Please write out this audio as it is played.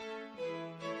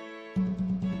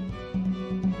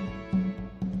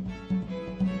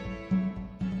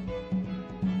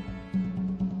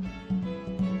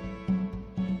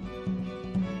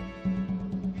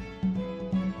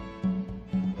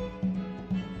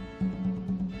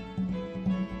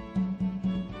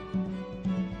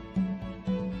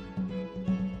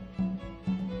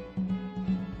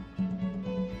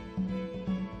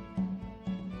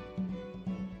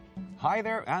Hi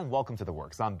there, and welcome to The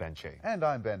Works. I'm Ben Che. And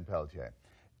I'm Ben Peltier.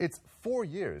 It's 4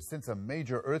 years since a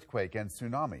major earthquake and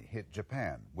tsunami hit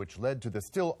Japan, which led to the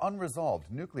still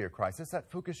unresolved nuclear crisis at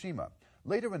Fukushima.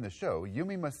 Later in the show,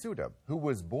 Yumi Masuda, who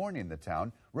was born in the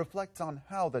town, reflects on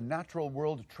how the natural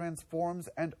world transforms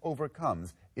and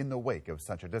overcomes in the wake of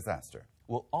such a disaster.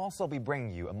 We'll also be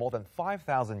bringing you a more than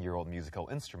 5,000-year-old musical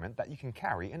instrument that you can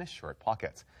carry in a short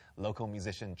pocket. Local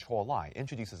musician Cho Lai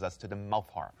introduces us to the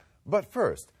mouth harp. But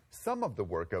first, some of the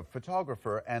work of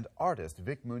photographer and artist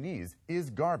Vik Muniz is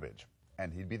garbage,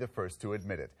 and he'd be the first to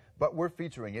admit it. But we're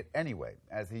featuring it anyway,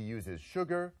 as he uses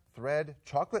sugar, thread,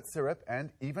 chocolate syrup,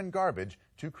 and even garbage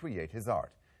to create his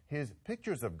art. His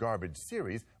Pictures of Garbage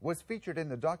series was featured in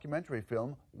the documentary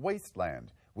film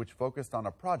Wasteland, which focused on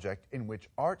a project in which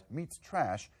art meets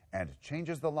trash and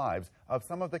changes the lives of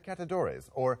some of the catadores,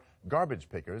 or garbage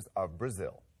pickers of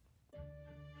Brazil.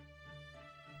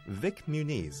 Vik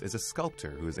Muniz is a sculptor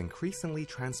who is increasingly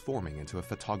transforming into a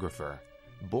photographer.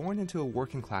 Born into a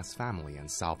working-class family in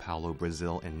Sao Paulo,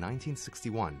 Brazil in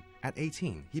 1961, at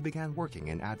 18 he began working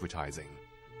in advertising.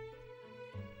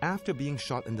 After being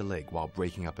shot in the leg while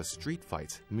breaking up a street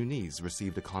fight, Muniz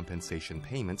received a compensation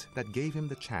payment that gave him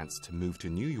the chance to move to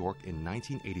New York in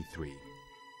 1983.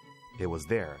 It was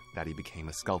there that he became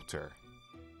a sculptor.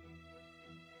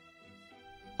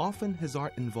 Often his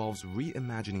art involves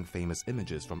reimagining famous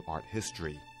images from art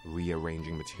history,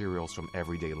 rearranging materials from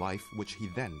everyday life, which he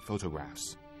then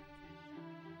photographs.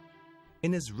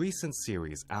 In his recent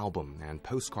series, Album and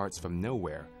Postcards from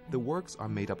Nowhere, the works are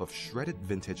made up of shredded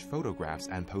vintage photographs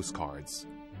and postcards.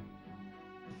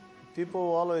 People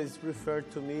always refer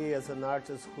to me as an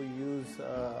artist who use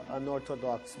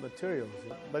unorthodox materials.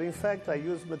 But in fact, I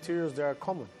use materials that are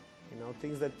common,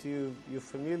 things that you're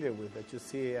familiar with, that you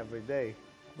see every day.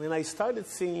 When I started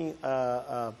seeing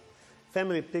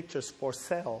family pictures for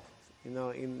sale,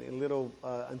 in little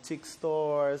antique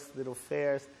stores, little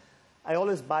fairs, I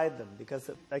always buy them because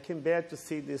I can bear to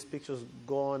see these pictures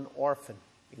gone orphan.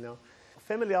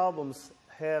 Family albums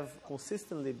have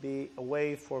consistently been a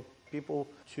way for people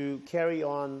to carry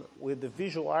on with the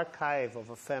visual archive of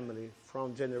a family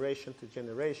from generation to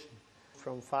generation,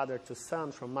 from father to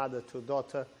son, from mother to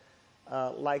daughter,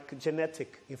 like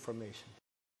genetic information.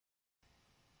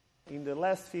 In the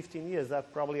last 15 years,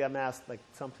 I've probably amassed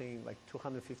something like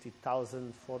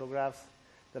 250,000 photographs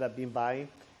that I've been buying.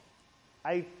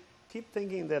 I keep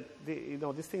thinking that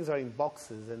these things are in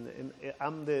boxes, and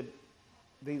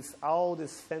all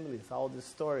these families, all these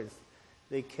stories,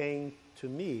 they came to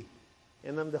me,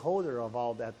 and I'm the holder of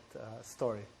all that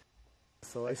story.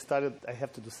 So I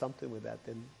have to do something with that,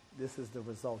 and this is the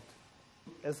result.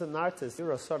 As an artist,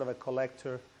 you're a sort of a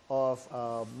collector of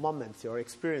moments or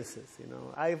experiences.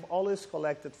 I've always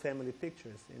collected family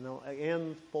pictures,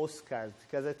 and postcards,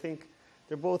 because I think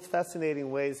they're both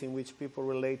fascinating ways in which people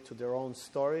relate to their own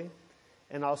story,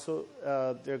 and also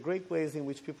they're great ways in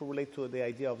which people relate to the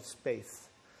idea of space.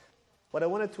 What I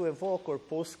wanted to evoke were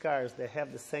postcards that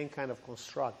have the same kind of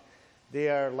construct. They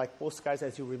are like postcards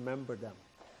as you remember them.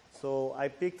 So I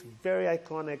picked very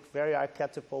iconic, very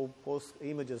archetypal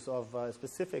images of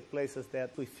specific places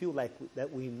that we feel like that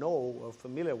we know or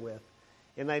familiar with.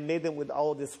 And I made them with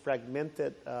all this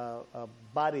fragmented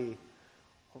body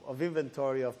of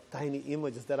inventory of tiny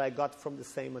images that I got from the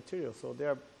same material. So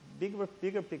there are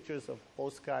bigger pictures of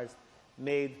postcards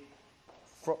made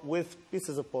with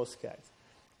pieces of postcards.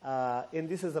 And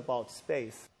this is about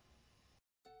space.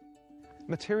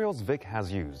 Materials Vik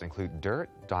has used include dirt,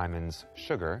 diamonds,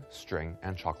 sugar, string,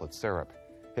 and chocolate syrup.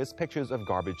 His Pictures of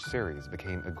Garbage series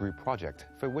became a group project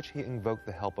for which he invoked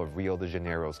the help of Rio de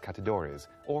Janeiro's catadores,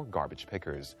 or garbage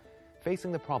pickers.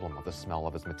 Facing the problem of the smell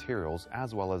of his materials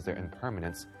as well as their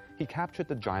impermanence, he captured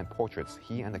the giant portraits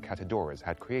he and the catadores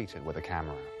had created with a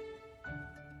camera.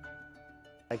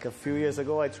 Like a few years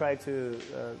ago, I tried to,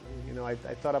 I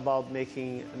thought about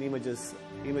making images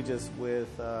with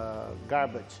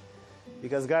garbage.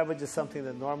 Because garbage is something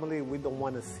that normally we don't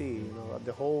want to see.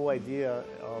 The whole idea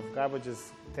of garbage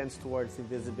tends towards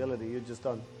invisibility. You just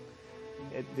don't.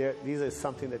 These are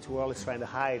something that we're always trying to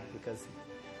hide, because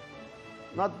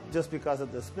not just because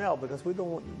of the smell, because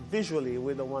visually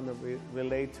we don't want to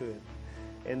relate to it.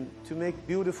 And to make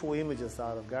beautiful images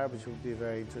out of garbage would be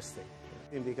very interesting,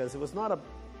 because it was not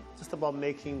just about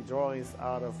making drawings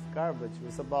out of garbage. It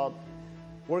was about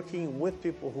working with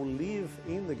people who live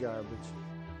in the garbage.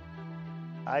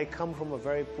 I come from a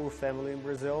very poor family in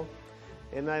Brazil,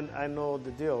 and I know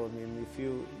the deal. I mean, if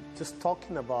you Just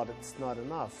talking about it's not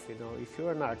enough. You know, if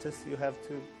you're an artist, you have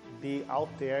to be out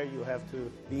there, you have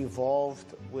to be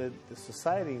involved with the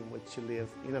society in which you live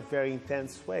in a very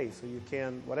intense way. So you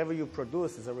can, whatever you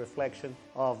produce is a reflection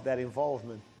of that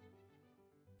involvement.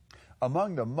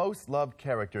 Among the most loved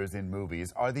characters in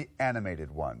movies are the animated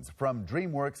ones, from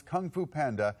Dreamworks' Kung Fu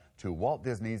Panda to Walt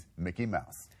Disney's Mickey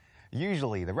Mouse.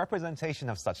 Usually, the representation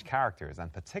of such characters,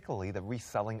 and particularly the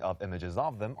reselling of images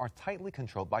of them, are tightly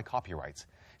controlled by copyright.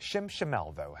 Schim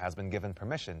Schimmel, though, has been given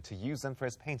permission to use them for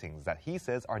his paintings that he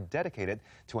says are dedicated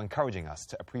to encouraging us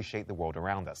to appreciate the world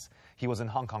around us. He was in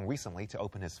Hong Kong recently to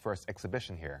open his first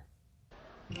exhibition here.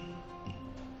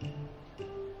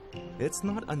 It's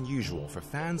not unusual for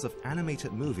fans of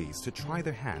animated movies to try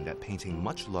their hand at painting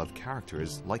much-loved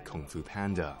characters like Kung Fu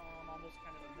Panda.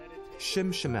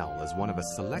 Schim Schimmel is one of a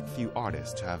select few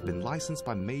artists to have been licensed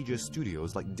by major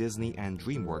studios like Disney and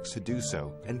Dreamworks to do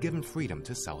so, and given freedom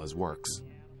to sell his works.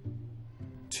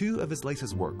 Two of his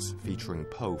latest works, featuring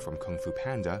Po from Kung Fu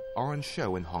Panda, are on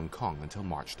show in Hong Kong until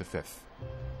March the 5th.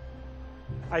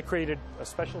 I created a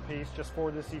special piece just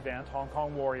for this event, Hong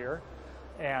Kong Warrior,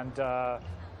 and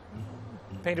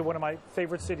painted one of my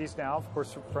favorite cities now, of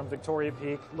course, from Victoria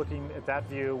Peak, looking at that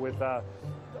view with a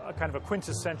kind of a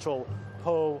quintessential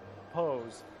Po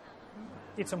pose.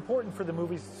 It's important for the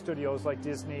movie studios like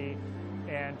Disney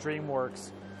and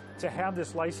Dreamworks to have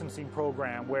this licensing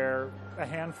program where a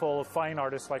handful of fine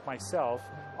artists like myself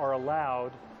are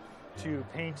allowed to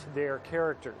paint their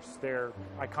characters, their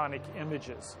iconic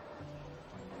images.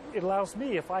 It allows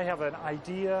me, if I have an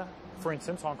idea, for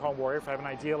instance, Hong Kong Warrior, if I have an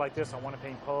idea like this, I want to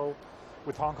paint Po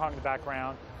with Hong Kong in the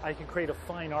background, I can create a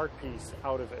fine art piece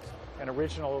out of it, an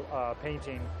original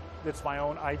painting that's my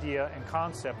own idea and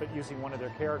concept, but using one of their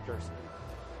characters.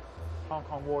 Hong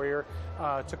Kong Warrior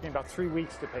took me about 3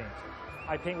 weeks to paint.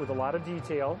 I paint with a lot of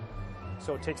detail,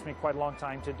 so it takes me quite a long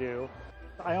time to do.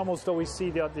 I almost always see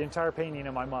the entire painting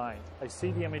in my mind. I see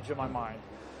the image in my mind.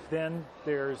 Then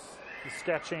there's the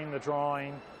sketching, the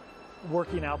drawing,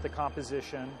 working out the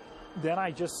composition. Then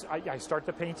I start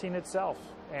the painting itself,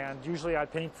 and usually I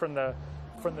paint from the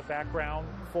background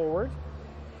forward.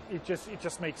 It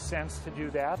just makes sense to do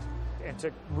that and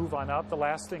to move on up. The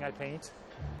last thing I paint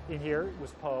in here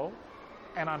was Po,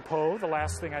 and on Po, the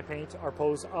last thing I paint are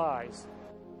Po's eyes.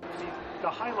 See, the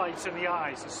highlights in the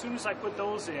eyes, as soon as I put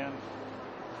those in,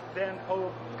 then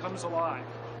Po comes alive.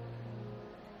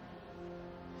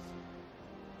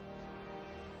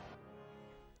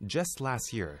 Just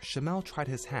last year, Schimmel tried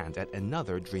his hand at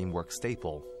another Dreamworks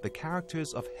staple, the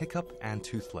characters of Hiccup and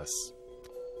Toothless.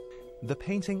 The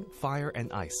painting Fire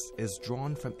and Ice is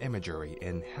drawn from imagery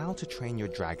in How to Train Your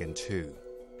Dragon 2.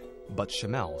 But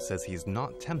Schimmel says he's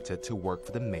not tempted to work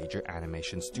for the major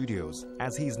animation studios,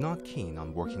 as he's not keen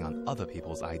on working on other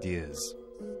people's ideas.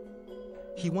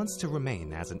 He wants to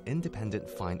remain as an independent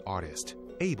fine artist,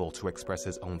 able to express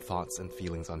his own thoughts and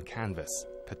feelings on canvas,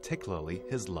 particularly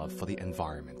his love for the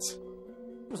environment.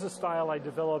 It was a style I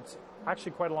developed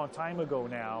actually quite a long time ago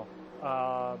now,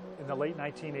 in the late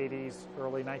 1980s,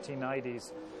 early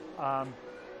 1990s.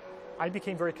 I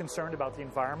became very concerned about the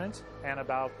environment and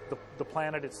about the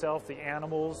planet itself, the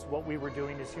animals, what we were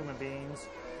doing as human beings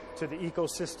to the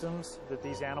ecosystems that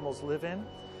these animals live in.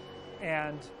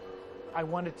 And I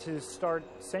wanted to start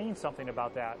saying something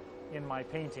about that in my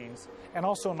paintings and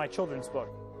also in my children's book.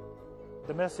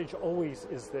 The message always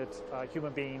is that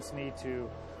human beings need to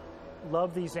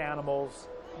love these animals,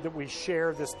 that we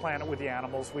share this planet with the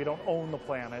animals. We don't own the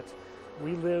planet.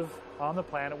 We live on the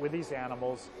planet with these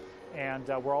animals, and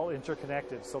we're all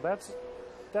interconnected. So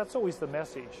that's always the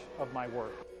message of my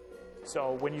work.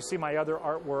 So when you see my other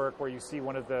artwork, where you see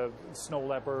one of the snow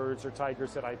leopards or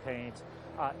tigers that I paint,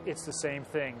 it's the same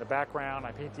thing. The background,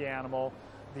 I paint the animal.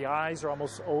 The eyes are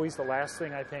almost always the last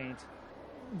thing I paint.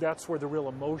 That's where the real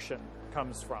emotion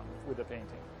comes from with the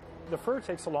painting. The fur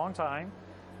takes a long time.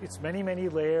 It's many, many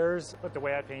layers, but the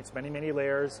way I paint, it's many, many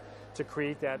layers to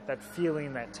create that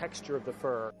feeling, that texture of the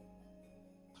fur.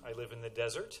 I live in the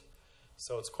desert,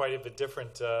 so it's quite a bit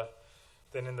different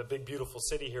than in the big, beautiful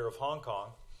city here of Hong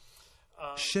Kong.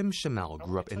 Schim Schimmel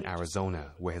grew up in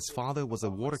Arizona, where his father was a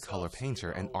watercolor painter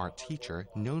and art teacher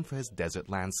known for his desert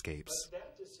landscapes.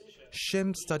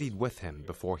 Schim studied with him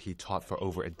before he taught for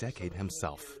over a decade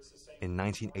himself. In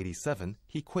 1987,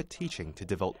 he quit teaching to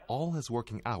devote all his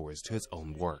working hours to his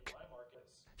own work.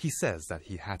 He says that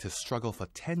he had to struggle for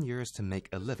 10 years to make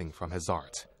a living from his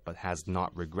art, but has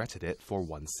not regretted it for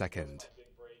 1 second.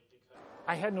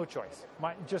 I had no choice.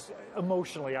 Just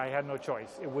emotionally, I had no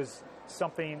choice. It was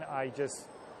something I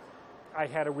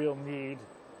had a real need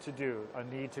to do, a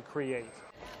need to create.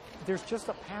 There's just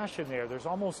a passion there. There's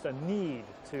almost a need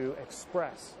to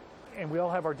express and we all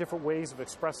have our different ways of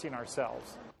expressing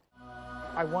ourselves.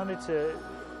 I wanted to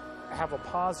have a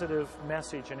positive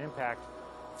message and impact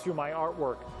through my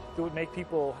artwork that would make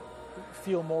people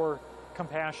feel more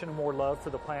compassion and more love for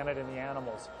the planet and the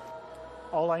animals.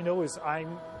 All I know is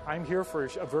I'm here for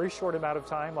a very short amount of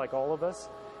time, like all of us,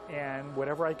 and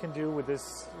whatever I can do with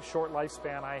this short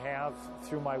lifespan I have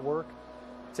through my work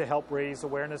to help raise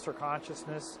awareness or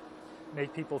consciousness,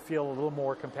 make people feel a little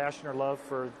more compassion or love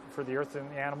for the earth and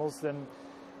the animals, then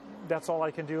that's all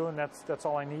I can do, and that's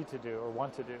all I need to do or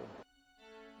want to do.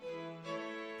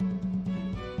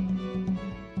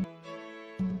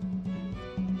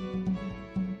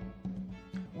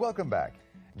 Welcome back.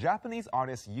 Japanese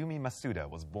artist Yumi Masuda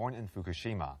was born in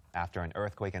Fukushima. After an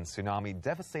earthquake and tsunami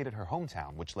devastated her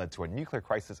hometown, which led to a nuclear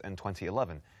crisis in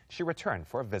 2011, she returned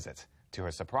for a visit. To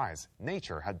her surprise,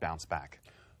 nature had bounced back.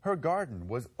 Her garden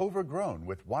was overgrown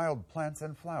with wild plants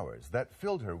and flowers that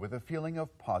filled her with a feeling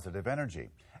of positive energy.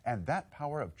 And that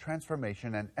power of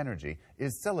transformation and energy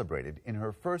is celebrated in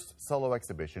her first solo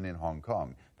exhibition in Hong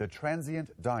Kong, The Transient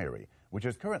Diary, which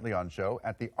is currently on show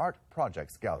at the Art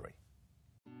Projects Gallery.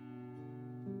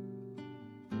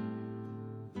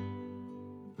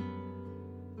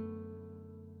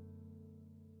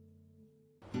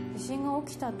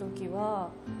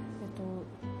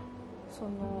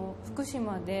 So 福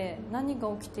島で何が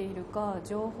起きているか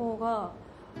情報が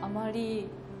あまり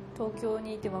東京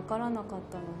にいて分からなかっ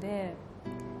たので、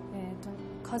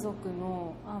家族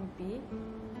の安否、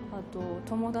あと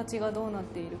友達がどうなっ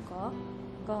ているか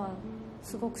が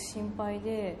すごく心配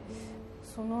で、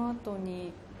その後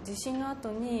に地震の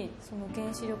後にその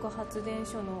原子力発電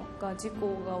所の事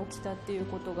故が起きたっていう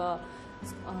ことが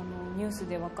ニュース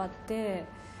で分かって、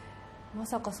ま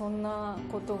さかそんな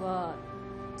ことが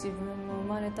自分の生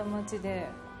まれた町で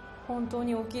本当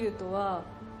に起きるとは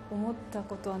思った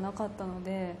ことはなかったの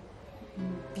で、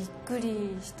びっく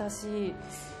りしたし、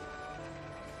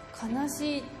悲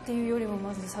しいっていうよりも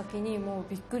まず先にもう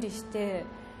びっくりして、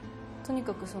とに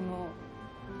かくその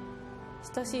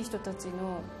親しい人たち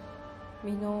の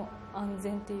身の安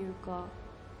全っていうか、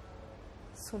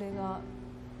それが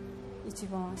一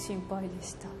番心配で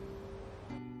した。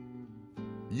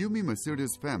Yumi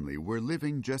Masuda's family were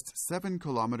living just 7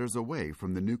 kilometers away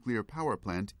from the nuclear power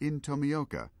plant in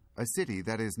Tomioka, a city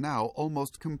that is now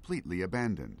almost completely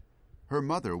abandoned. Her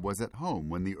mother was at home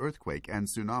when the earthquake and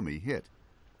tsunami hit.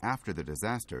 After the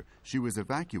disaster, she was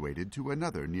evacuated to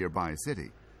another nearby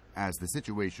city. As the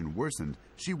situation worsened,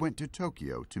 she went to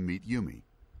Tokyo to meet Yumi.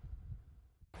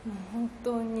 本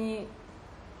当に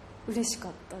嬉しか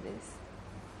ったです。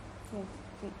もう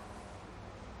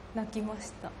泣きま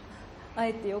した。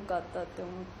会えてよかったって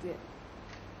思って、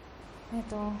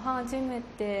初め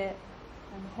て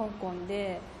香港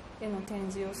で絵の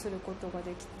展示をすることが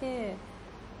できて、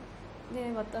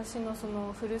で私のそ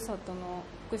のふるさとの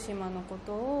福島のこ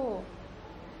とを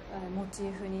モチ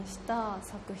ーフにした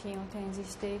作品を展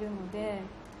示しているので、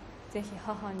ぜひ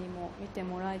母にも見て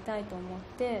もらいたいと思っ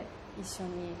て一緒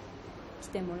に来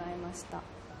てもらいました。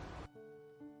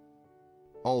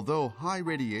Although high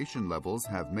radiation levels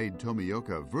have made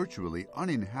Tomioka virtually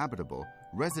uninhabitable,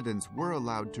 residents were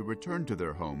allowed to return to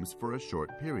their homes for a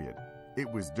short period.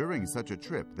 It was during such a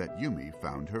trip that Yumi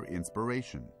found her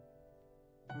inspiration.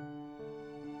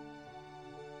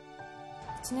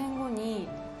 1年後に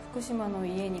福島の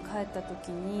家に帰った時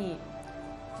に、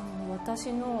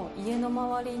私の家の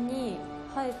周りに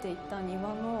生えていた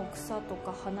庭の草と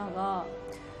か花が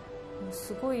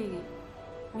すごい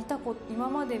今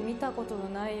まで見たことの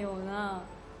ないような、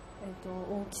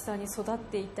大きさに育っ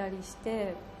ていたりし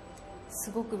て、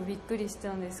すごくびっくりし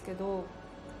たんですけど、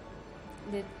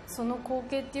でその光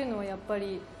景っていうのはやっぱ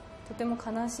りとても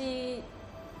悲しい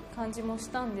感じもし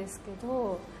たんですけ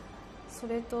ど、そ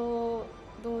れと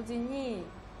同時に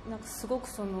なんかすごく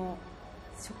その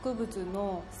植物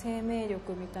の生命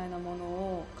力みたいなもの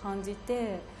を感じ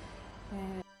て、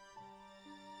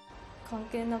関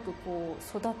係なくこう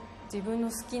自分の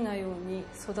好きなように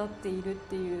育っているっ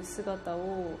ていう姿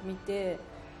を見て、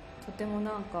とても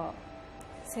なんか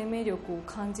生命力を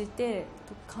感じて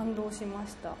感動しま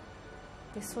した。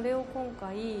でそれを今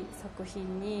回作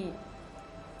品に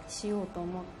しようと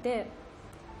思って、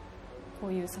こ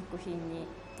ういう作品に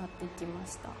なっていきま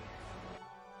した。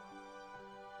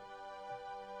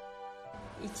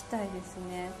行きたいです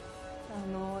ね。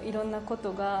いろんなこ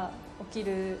とが起き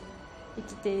る、生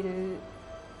きている、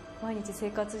毎日生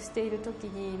活している時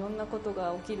にいろんなこと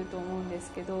が起きると思うんで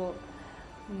すけど、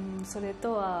そ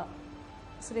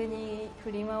れに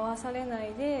振り回されな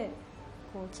いで、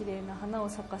こう綺麗な花を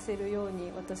咲かせるよう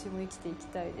に私も生きていき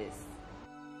たいです。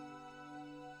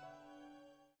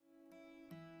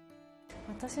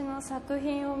私の作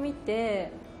品を見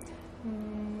て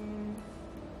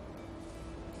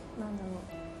なんだろう、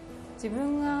自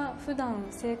分が普段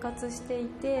生活してい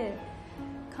て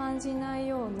感じない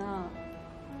ような、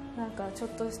なんかちょっ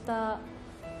とした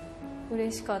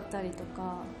嬉しかったりと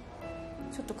か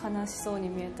ちょっと悲しそうに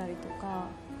見えたりとか、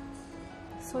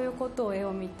そういうことを絵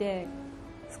を見て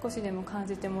少しでも感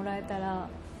じてもらえたら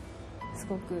す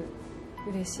ごく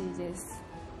嬉しいです。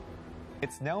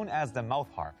 It's known as the mouth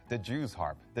harp, the Jew's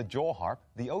harp, the Joel harp,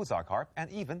 the Ozark harp, and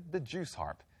even the Juice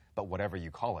harp. But whatever you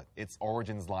call it, its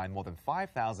origins lie more than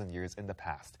 5,000 years in the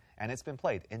past, and it's been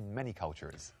played in many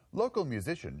cultures. Local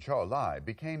musician Cho Lai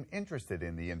became interested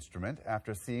in the instrument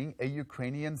after seeing a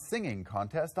Ukrainian singing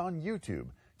contest on YouTube.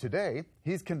 Today,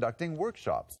 he's conducting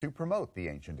workshops to promote the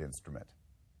ancient instrument.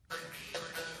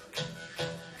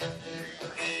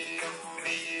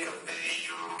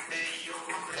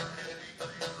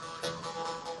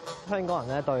 Hong Kong 人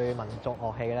咧對民族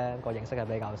樂器咧個認識係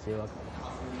比較少咯。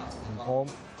我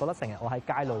覺得成日我喺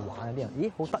街度玩，啲人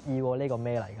咦好得意喎，呢個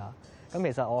咩嚟㗎？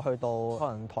咁其實我去到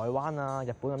可能台灣啊、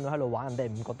日本咁樣喺度玩，人哋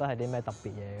唔覺得係啲咩特別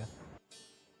嘢嘅。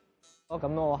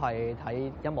咁我係睇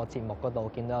音樂節目嗰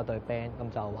度見到有隊 band， 咁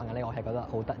就玩緊呢個樂器，覺得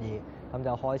好得意，咁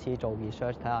就開始做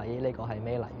research 睇下，咦呢個係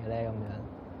咩嚟嘅咧咁樣。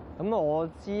咁我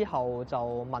之後就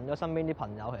問咗身邊啲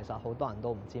朋友，其實好多人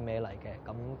都唔知咩嚟嘅。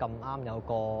咁啱有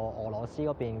個俄羅斯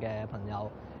嗰邊嘅朋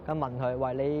友，咁問佢：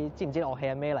喂，你知唔知樂器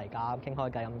係咩嚟㗎？傾開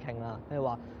偈咁傾啦。佢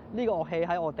話呢個樂器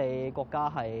喺我哋國家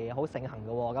係好盛行嘅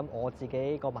喎。咁我自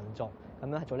己個民族咁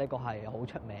樣做呢個係好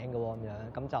出名嘅喎咁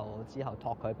樣。咁就之後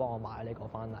託佢幫我買呢個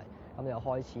翻嚟，咁就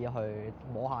開始去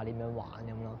摸下點樣玩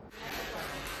咁咯。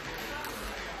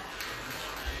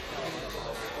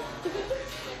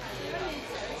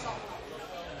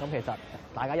咁其實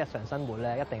大家日常生活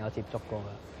咧一定有接觸過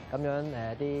嘅，咁樣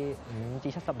啲50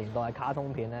至70年代嘅卡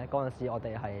通片咧，嗰陣時我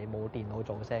哋係冇電腦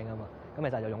做聲噶嘛，咁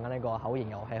其實就用緊呢個口言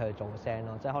遊戲去做聲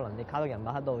咯，即係可能啲卡通人物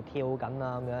喺度跳緊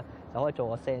啊咁樣，就可以做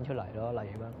個聲出嚟咯，例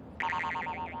如咁。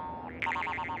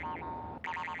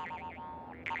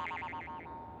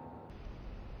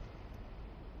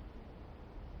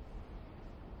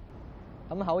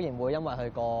咁口言會因為佢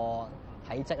個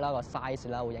體積啦、個 size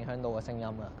啦，會影響到個聲音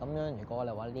啊。咁樣如果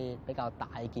你話啲比較大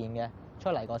件嘅，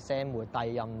出嚟個聲會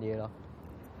低音啲咯。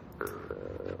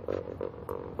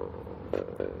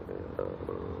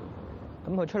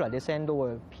咁佢出嚟啲聲都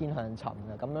會偏向沉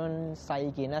嘅。咁樣細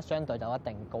件咧，相對就一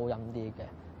定高音啲嘅。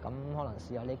咁可能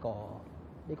試下呢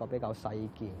個比較細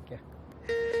件嘅。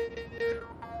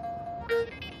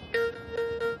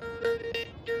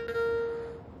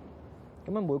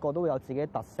咁樣每個都會有自己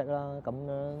特色啦。咁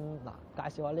樣嗱，介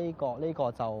紹下呢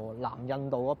個就南印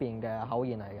度嗰邊嘅口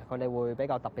言嚟嘅，佢哋會比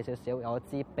較特別少少，有一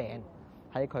支柄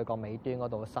喺佢個尾端嗰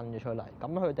度伸咗出嚟。咁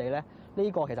佢哋咧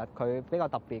呢個其實佢比較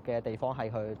特別嘅地方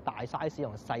係佢大 size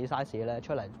同細 size 咧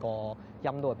出嚟個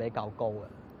音都會比較高嘅。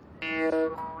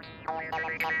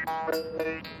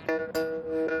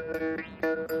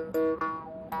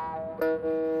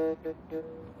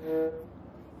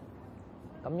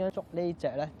咁樣捉呢隻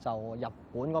咧就日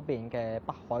本嗰邊嘅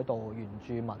北海道原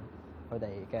住民佢哋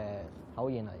嘅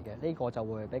口言嚟嘅，呢個就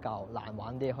會比較難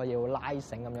玩啲，佢要拉繩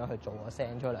咁樣去做個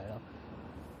聲出嚟咯。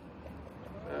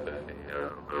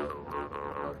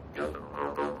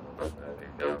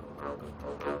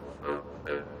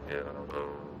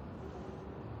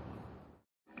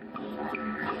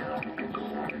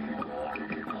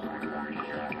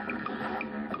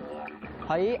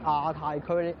喺亞太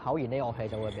區口言呢樂器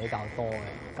就會比較多嘅，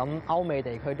咁歐美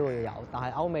地區都會有，但係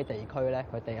歐美地區咧，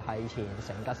佢哋喺以前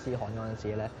成吉思汗嗰陣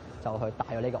時咧，就去帶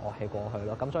咗呢個樂器過去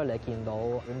咯。咁所以你見到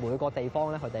每個地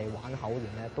方咧，佢哋玩口言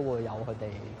咧，都會有佢哋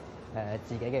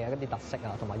自己嘅一啲特色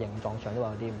啊，同埋形狀上都會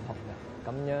有啲唔同嘅。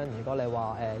咁樣如果你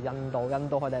話印度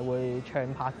佢哋會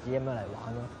唱拍子咁樣嚟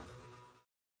玩咯。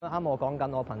啱我講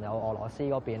緊我朋友俄羅斯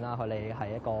嗰邊啦，佢哋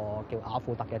係一個叫阿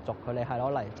富特嘅族，佢哋係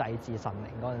攞嚟祭祀神明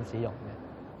嗰陣時用嘅。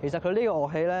其實佢呢個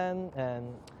樂器咧，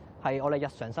係我哋日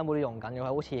常生活都用緊嘅，佢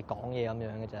好似講嘢咁樣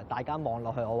嘅啫。大家望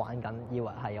落去我玩緊，以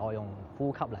為係我用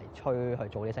呼吸嚟吹去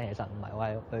做啲聲，其實唔係，我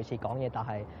係類似講嘢，但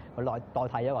係佢代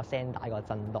替咗個聲帶個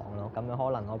震盪咯。咁樣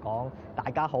可能我講大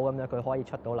家好咁樣，佢可以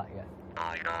出到嚟嘅。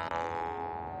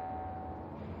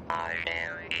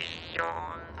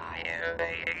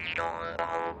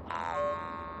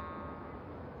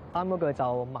啱嗰句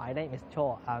就 My name is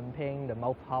Cho, I'm playing the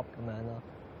mouth harp 咁樣咯。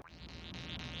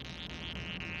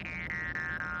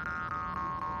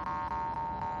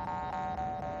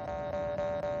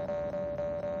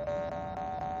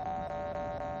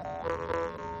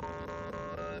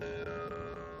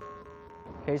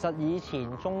其其實以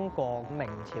前中國明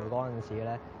朝嗰陣時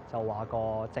咧，就話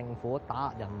個政府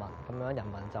打壓人民，咁樣人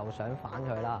民就想反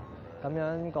佢啦。咁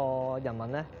樣個人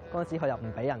民咧，嗰陣時佢又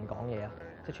唔俾人講嘢啊，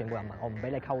即係全部人民我唔俾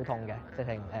你溝通嘅，直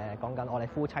情講緊我哋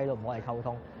夫妻都唔可以溝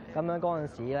通。咁樣嗰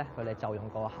陣時咧，佢哋就用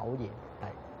個口言係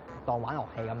當玩樂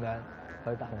器咁樣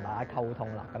去同大家溝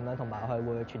通啦。咁樣同埋佢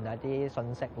會傳遞啲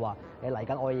信息，話你嚟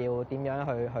緊我要點樣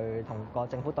去同個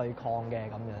政府對抗嘅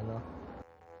咁樣咯。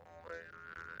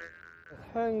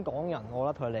香港人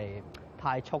我覺得佢哋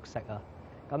太速食啊，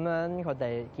咁樣佢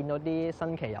哋見到啲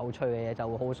新奇有趣嘅嘢就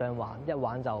會好想玩，一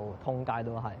玩就通街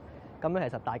都係。咁樣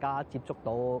其實大家接觸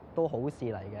到都好事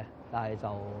嚟嘅，但係就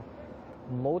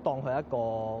唔好當佢一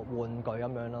個玩具咁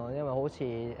樣咯，因為好似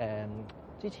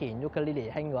之前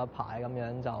ukulele 興過一排咁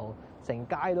樣，就成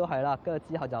街都係啦，跟住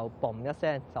之後就嘣一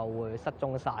聲就會失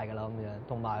蹤晒㗎啦咁樣，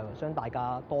同埋想大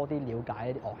家多啲了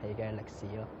解啲樂器嘅歷史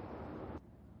咯。